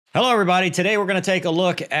Hello, everybody. Today we're going to take a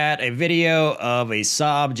look at a video of a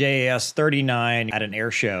SAAB JAS 39 at an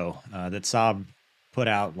air show that SAAB put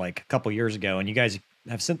out like a couple years ago. And you guys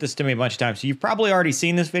have sent this to me a bunch of times, so you've probably already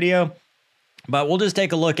seen this video, but we'll just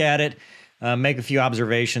take a look at it, make a few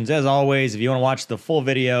observations. As always, if you want to watch the full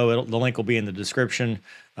video, the link will be in the description.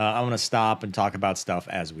 I'm going to stop and talk about stuff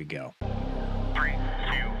as we go. 3, 2,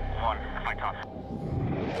 1, fight off.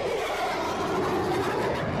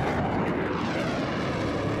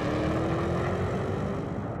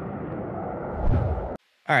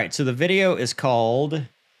 All right, so the video is called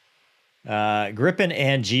Gripen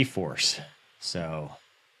and G-Force. So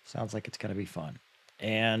sounds like it's going to be fun.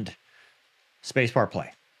 And spacebar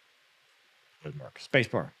play. Good mark.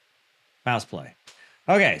 Spacebar. Mouse play.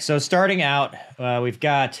 Okay, so starting out, we've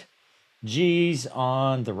got G's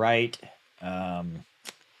on the right. A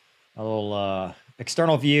little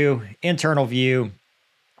external view, internal view.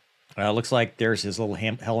 Looks like there's his little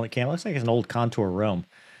helmet cam. Looks like it's an old Contour Rome.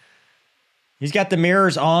 He's got the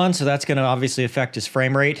mirrors on, so that's going to obviously affect his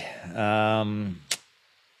frame rate. Let's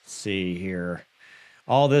see here.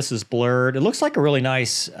 All this is blurred. It looks like a really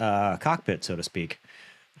nice cockpit, so to speak.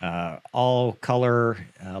 All color,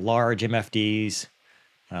 large MFDs.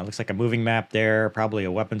 Looks like a moving map there. Probably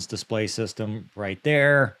a weapons display system right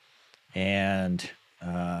there. And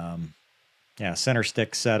yeah, center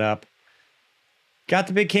stick setup. Got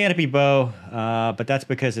the big canopy bow, but that's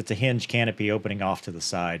because it's a hinge canopy opening off to the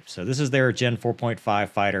side. So this is their Gen 4.5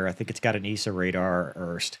 fighter. I think it's got an ESA radar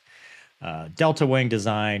Erst. Delta wing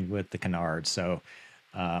design with the canards. So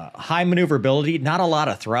high maneuverability, not a lot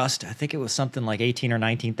of thrust. I think it was something like 18 or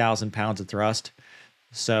 19,000 pounds of thrust.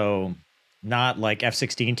 So not like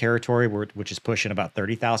F-16 territory, which is pushing about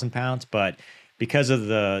 30,000 pounds. But because of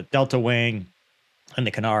the Delta wing and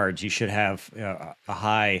the canards, you should have a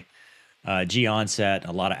high G onset,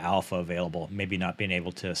 a lot of alpha available, maybe not being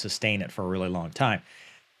able to sustain it for a really long time.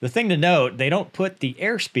 The thing to note, they don't put the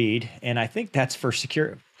airspeed, and I think that's for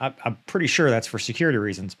security. I'm pretty sure that's for security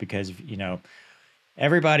reasons because, you know,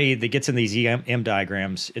 everybody that gets in these EM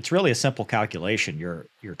diagrams, it's really a simple calculation.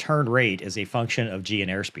 Your turn rate is a function of G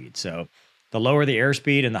and airspeed. So the lower the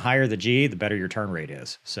airspeed and the higher the G, the better your turn rate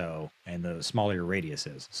is. So, and the smaller your radius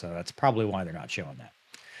is. So that's probably why they're not showing that.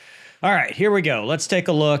 All right, here we go. Let's take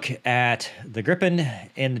a look at the Gripen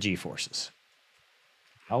and the G-forces.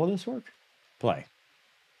 How will this work? Play.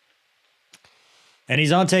 And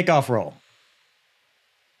he's on takeoff roll.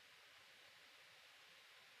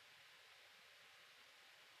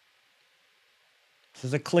 This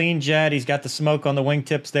is a clean jet. He's got the smoke on the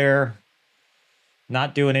wingtips there.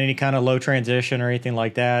 Not doing any kind of low transition or anything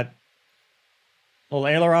like that. Little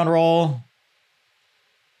aileron roll.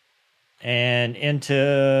 And into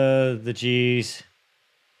the G's.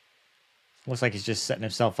 Looks like he's just setting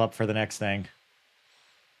himself up for the next thing.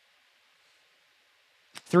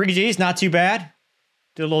 3 G's, not too bad.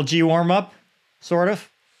 Do a little G warm-up, sort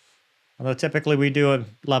of. Although typically we do a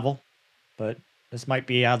level. But this might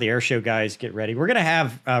be how the airshow guys get ready. We're going to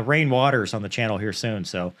have Rain Waters on the channel here soon.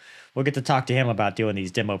 So we'll get to talk to him about doing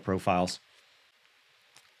these demo profiles.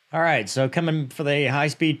 All right, so coming for the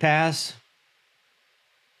high-speed pass.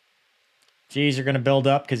 G's are going to build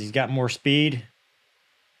up because he's got more speed.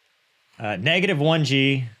 Negative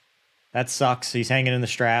 1G. That sucks. He's hanging in the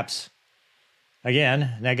straps.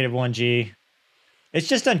 Again, negative 1G. It's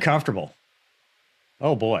just uncomfortable.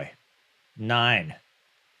 Oh, boy. 9.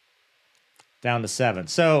 Down to 7.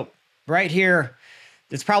 So right here,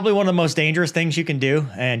 it's probably one of the most dangerous things you can do.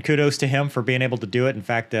 And kudos to him for being able to do it. In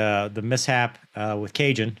fact, the mishap with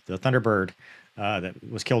Cajun, the Thunderbird, that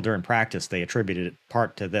was killed during practice, they attributed it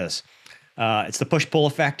part to this. It's the push-pull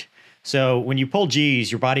effect. So when you pull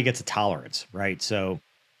G's, your body gets a tolerance, right? So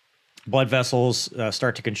blood vessels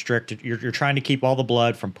start to constrict. You're trying to keep all the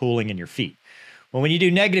blood from pooling in your feet. Well, when you do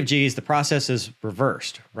negative G's, the process is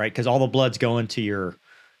reversed, right? Because all the blood's going to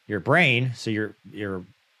your brain, so you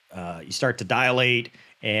start to dilate,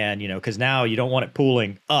 and because now you don't want it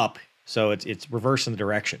pooling up, so it's reversing the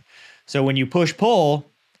direction. So when you push-pull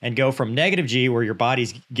and go from negative G, where your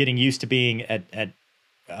body's getting used to being at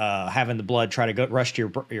having the blood try to rush to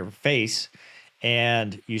your face,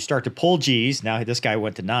 and you start to pull G's. Now this guy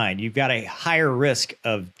went to 9. You've got a higher risk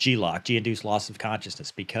of G-lock, G-induced loss of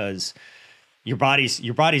consciousness, because your body's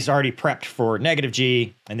already prepped for negative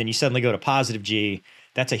G, and then you suddenly go to positive G.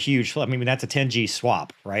 That's a huge, I mean, that's a 10G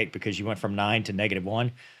swap, right? Because you went from 9 to negative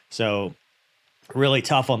 1. So really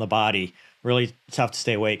tough on the body, really tough to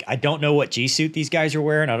stay awake. I don't know what G suit these guys are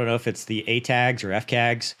wearing. I don't know if it's the A-tags or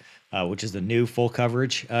F-cags. Which is the new full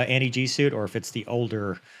coverage anti-G suit, or if it's the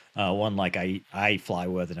older one like I fly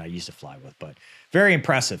with and I used to fly with. But very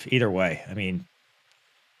impressive either way. I mean,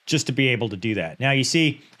 just to be able to do that. Now, you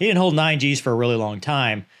see, he didn't hold 9 Gs for a really long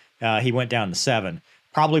time. He went down to 7.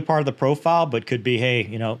 Probably part of the profile, but could be, hey,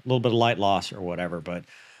 you know, a little bit of light loss or whatever. But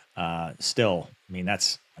still, I mean,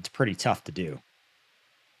 that's pretty tough to do.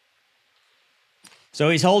 So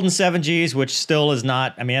he's holding 7 Gs, which still is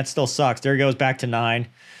not, I mean, that still sucks. There he goes back to 9.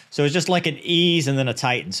 So it's just like an ease and then a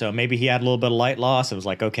tighten. So maybe he had a little bit of light loss. It was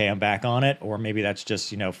like, okay, I'm back on it. Or maybe that's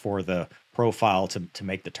just, you know, for the profile to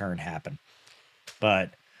make the turn happen.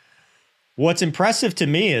 But what's impressive to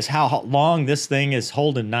me is how long this thing is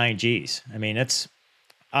holding 9 Gs. I mean, it's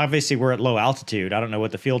obviously we're at low altitude. I don't know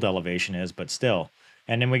what the field elevation is, but still.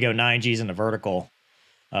 And then we go 9 Gs in the vertical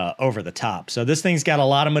over the top. So this thing's got a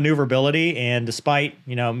lot of maneuverability. And despite,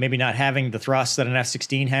 you know, maybe not having the thrust that an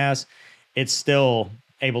F-16 has, it's still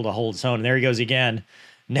able to hold its own. And there he goes again,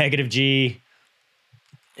 -G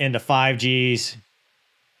into 5 Gs.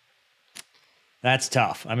 That's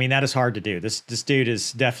tough. I mean, that is hard to do. This dude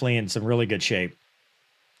is definitely in some really good shape.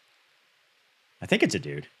 I think it's a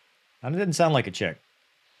dude. It didn't sound like a chick.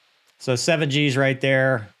 So 7 Gs right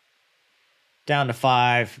there, down to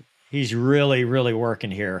 5. He's really, really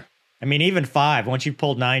working here. I mean, even 5, once you've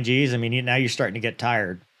pulled 9 Gs, I mean, now you're starting to get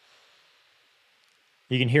tired.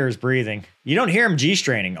 You can hear his breathing. You don't hear him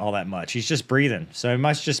G-straining all that much. He's just breathing. So it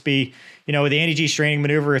must just be, you know, with the anti-G straining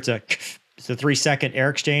maneuver, it's a 3-second air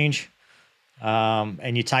exchange.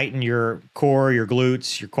 And you tighten your core, your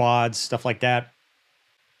glutes, your quads, stuff like that.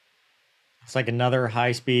 It's like another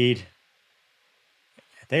high speed.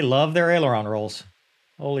 They love their aileron rolls.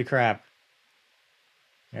 Holy crap.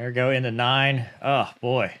 There we go into 9. Oh,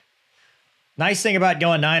 boy. Nice thing about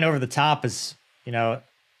going 9 over the top is, you know,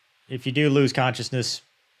 if you do lose consciousness,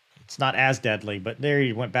 it's not as deadly. But there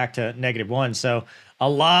you went back to -1. So a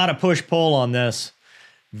lot of push-pull on this.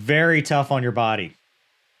 Very tough on your body.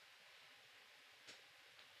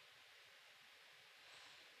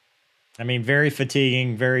 I mean, very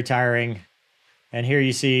fatiguing, very tiring. And here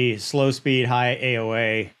you see slow speed, high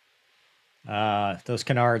AOA. Those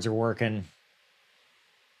canards are working.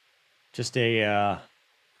 Just a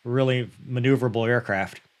really maneuverable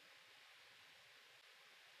aircraft.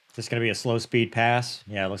 Is this going to be a slow speed pass?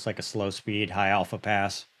 Yeah, it looks like a slow speed, high alpha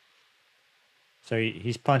pass. So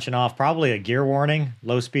he's punching off probably a gear warning,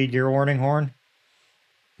 low speed gear warning horn.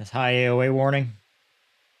 This high AOA warning.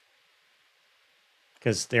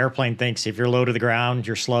 Because the airplane thinks if you're low to the ground,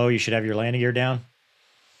 you're slow, you should have your landing gear down.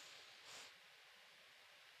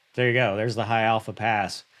 There you go. There's the high alpha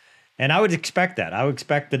pass. And I would expect that. I would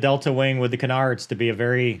expect the Delta Wing with the canards to be a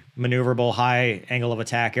very maneuverable, high angle of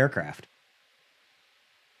attack aircraft.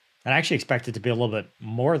 And I actually expect it to be a little bit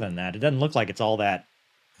more than that. It doesn't look like it's all that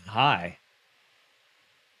high.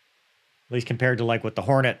 At least compared to like what the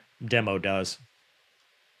Hornet demo does.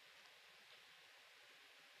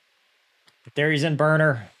 But there he's in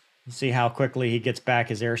burner. Let's see how quickly he gets back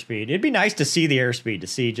his airspeed. It'd be nice to see the airspeed, to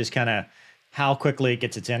see just kind of how quickly it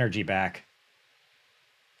gets its energy back.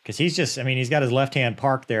 Because he's just, I mean, he's got his left hand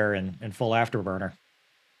parked there in full afterburner.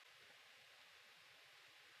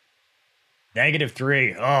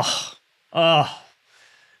 -3. Oh,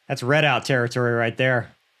 that's red out territory right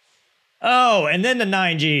there. Oh, and then the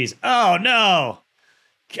 9 Gs. Oh, no.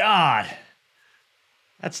 God.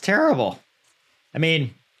 That's terrible. I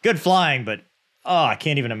mean, good flying, but, oh, I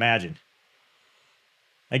can't even imagine.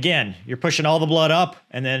 Again, you're pushing all the blood up,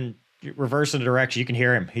 and then you're reversing the direction. You can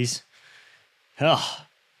hear him. He's, oh,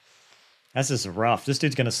 that's just rough. This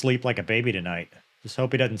dude's going to sleep like a baby tonight. Just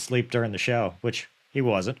hope he doesn't sleep during the show, which he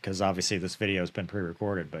wasn't, because obviously this video has been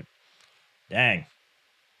pre-recorded, but dang.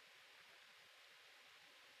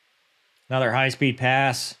 Another high-speed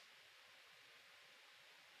pass.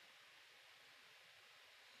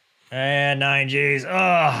 And 9 Gs.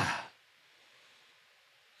 Oh.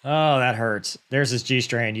 Oh, that hurts. There's his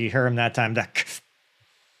G-strain. You hear him that time.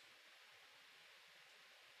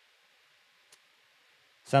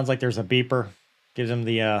 Sounds like there's a beeper. Gives him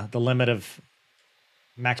the limit of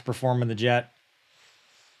max perform in the jet.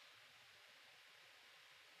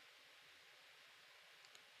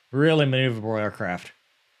 Really maneuverable aircraft.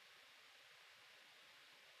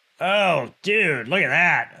 Oh, dude, look at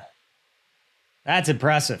that. That's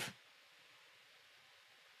impressive.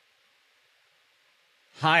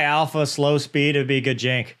 High alpha, slow speed, it would be a good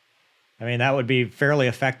jank. I mean, that would be fairly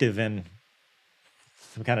effective in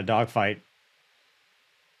some kind of dogfight.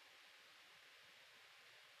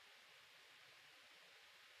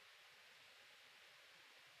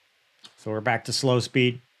 So we're back to slow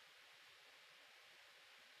speed.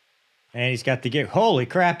 And he's got the gear. Holy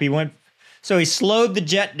crap, he went... So he slowed the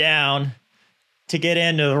jet down to get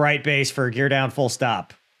into the right base for a gear down full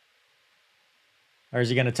stop. Or is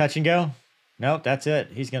he going to touch and go? Nope, that's it.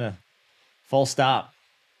 He's going to full stop.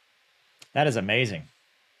 That is amazing.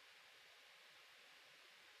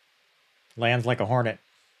 Lands like a Hornet.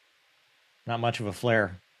 Not much of a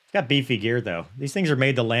flare. It's got beefy gear, though. These things are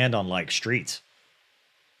made to land on, like, streets.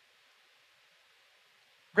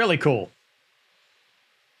 Really cool.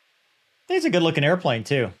 It's a good-looking airplane,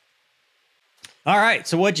 too. All right,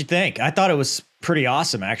 so what'd you think? I thought it was pretty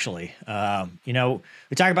awesome, actually. You know,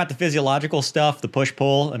 we talk about the physiological stuff, the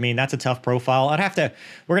push-pull. I mean, that's a tough profile. We're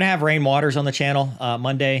going to have Rain Waters on the channel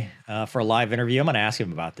Monday for a live interview. I'm going to ask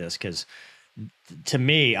him about this because, to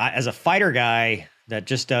me, as a fighter guy that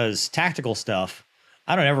just does tactical stuff,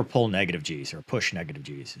 I don't ever pull negative Gs or push negative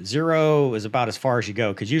Gs. 0 is about as far as you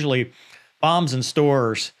go because usually bombs and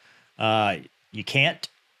stores, you can't.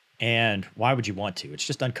 And why would you want to? It's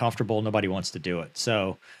just uncomfortable. Nobody wants to do it.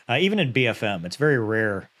 So even in BFM, it's very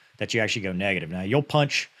rare that you actually go negative. Now, you'll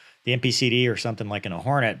punch the MPCD or something like in a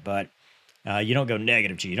Hornet, but you don't go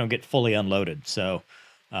negative G. You don't get fully unloaded. So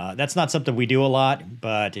that's not something we do a lot,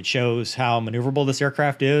 but it shows how maneuverable this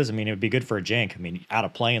aircraft is. I mean, it would be good for a jank. I mean, out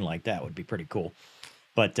of plane like that would be pretty cool.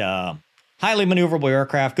 But highly maneuverable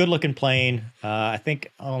aircraft, good-looking plane. I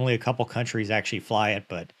think only a couple countries actually fly it,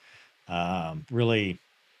 but really...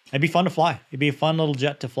 it'd be fun to fly. It'd be a fun little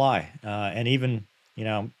jet to fly. And even, you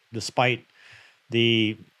know, despite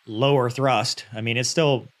the lower thrust, I mean, it's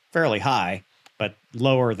still fairly high, but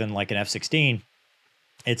lower than like an F-16.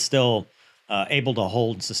 It's still able to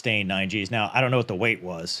hold and sustain 9Gs. Now, I don't know what the weight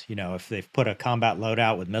was. You know, if they've put a combat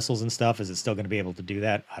loadout with missiles and stuff, is it still going to be able to do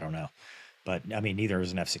that? I don't know. But, I mean, neither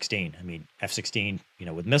is an F-16. I mean, F-16, you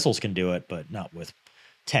know, with missiles can do it, but not with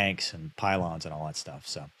tanks and pylons and all that stuff.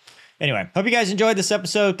 So... anyway, hope you guys enjoyed this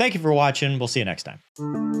episode. Thank you for watching. We'll see you next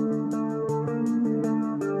time.